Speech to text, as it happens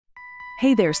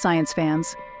Hey there, science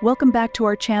fans. Welcome back to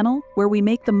our channel, where we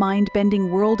make the mind-bending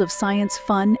world of science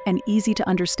fun and easy to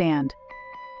understand.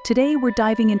 Today, we're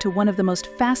diving into one of the most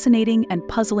fascinating and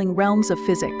puzzling realms of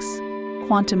physics,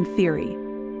 quantum theory.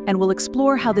 And we'll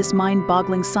explore how this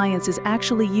mind-boggling science is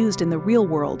actually used in the real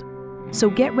world. So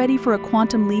get ready for a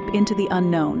quantum leap into the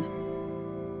unknown.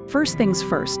 First things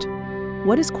first,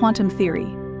 what is quantum theory?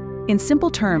 In simple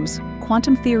terms,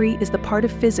 quantum theory is the part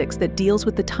of physics that deals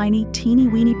with the tiny,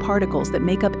 teeny-weeny particles that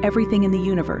make up everything in the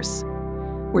universe.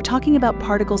 We're talking about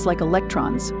particles like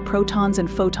electrons, protons, and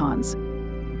photons.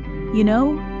 You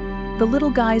know, the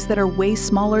little guys that are way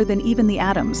smaller than even the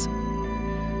atoms.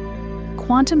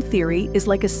 Quantum theory is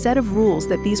like a set of rules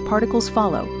that these particles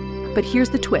follow. But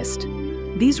here's the twist.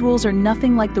 These rules are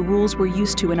nothing like the rules we're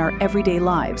used to in our everyday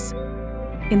lives.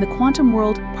 In the quantum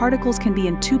world, particles can be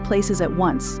in two places at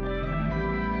once.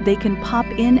 They can pop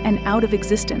in and out of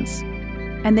existence.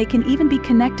 And they can even be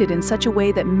connected in such a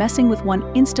way that messing with one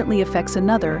instantly affects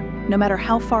another, no matter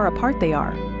how far apart they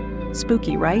are.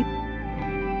 Spooky, right?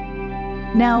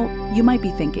 Now, you might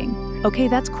be thinking, okay,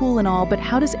 that's cool and all, but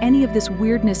how does any of this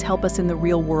weirdness help us in the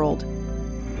real world?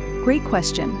 Great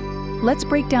question. Let's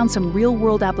break down some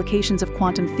real-world applications of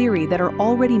quantum theory that are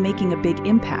already making a big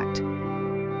impact.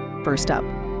 First up,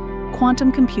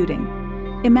 quantum computing.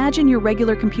 Imagine your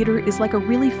regular computer is like a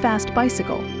really fast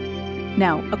bicycle.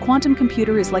 Now, a quantum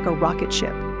computer is like a rocket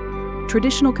ship.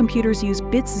 Traditional computers use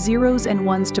bits, zeros, and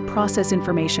ones to process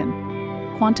information.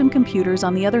 Quantum computers,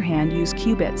 on the other hand, use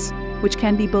qubits, which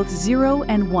can be both 0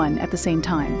 and 1 at the same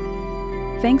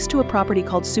time. Thanks to a property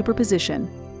called superposition,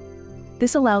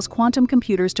 this allows quantum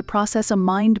computers to process a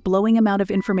mind-blowing amount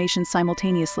of information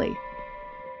simultaneously.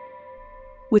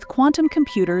 With quantum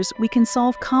computers, we can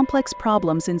solve complex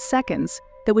problems in seconds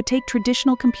that would take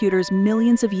traditional computers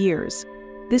millions of years.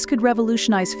 This could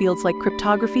revolutionize fields like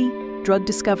cryptography, drug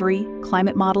discovery,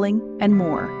 climate modeling, and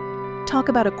more. Talk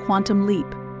about a quantum leap.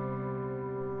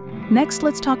 Next,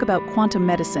 let's talk about quantum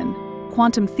medicine.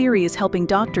 Quantum theory is helping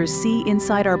doctors see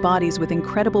inside our bodies with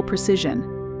incredible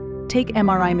precision. Take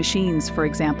MRI machines, for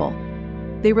example.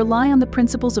 They rely on the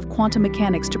principles of quantum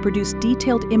mechanics to produce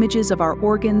detailed images of our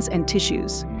organs and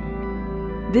tissues.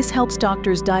 This helps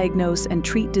doctors diagnose and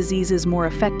treat diseases more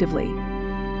effectively.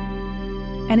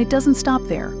 And it doesn't stop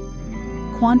there.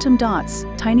 Quantum dots,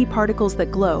 tiny particles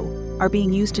that glow, are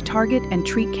being used to target and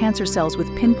treat cancer cells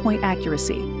with pinpoint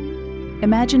accuracy.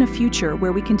 Imagine a future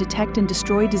where we can detect and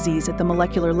destroy disease at the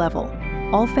molecular level,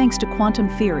 all thanks to quantum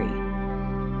theory.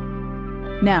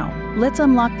 Now, let's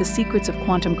unlock the secrets of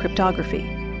quantum cryptography.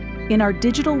 In our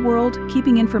digital world,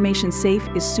 keeping information safe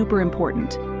is super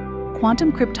important.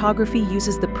 Quantum cryptography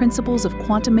uses the principles of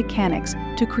quantum mechanics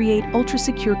to create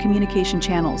ultra-secure communication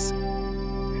channels.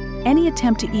 Any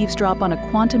attempt to eavesdrop on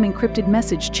a quantum encrypted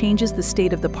message changes the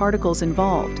state of the particles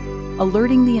involved,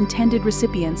 alerting the intended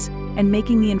recipients and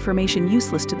making the information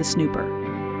useless to the snooper.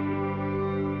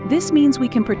 This means we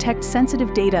can protect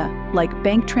sensitive data, like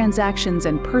bank transactions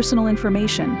and personal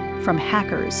information, from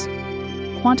hackers.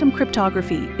 Quantum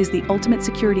cryptography is the ultimate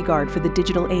security guard for the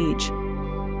digital age.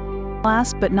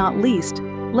 Last but not least,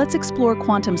 let's explore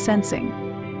quantum sensing.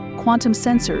 Quantum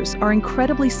sensors are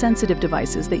incredibly sensitive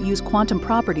devices that use quantum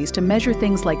properties to measure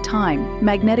things like time,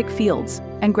 magnetic fields,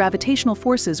 and gravitational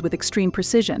forces with extreme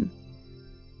precision.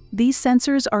 These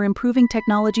sensors are improving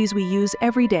technologies we use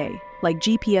every day, like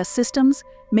GPS systems,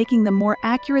 making them more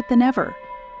accurate than ever.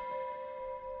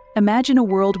 Imagine a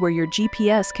world where your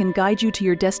GPS can guide you to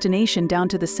your destination down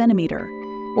to the centimeter,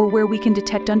 or where we can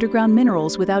detect underground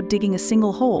minerals without digging a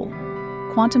single hole.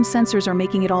 Quantum sensors are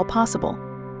making it all possible.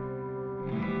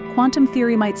 Quantum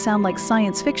theory might sound like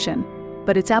science fiction,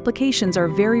 but its applications are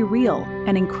very real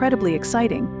and incredibly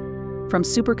exciting. From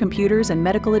supercomputers and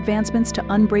medical advancements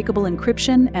to unbreakable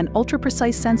encryption and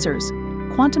ultra-precise sensors,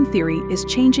 quantum theory is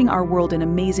changing our world in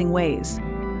amazing ways.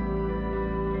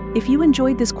 If you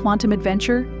enjoyed this quantum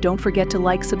adventure, don't forget to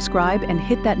like, subscribe, and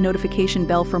hit that notification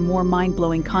bell for more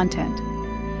mind-blowing content.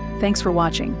 Thanks for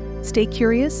watching. Stay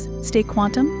curious, stay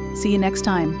quantum. See you next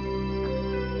time.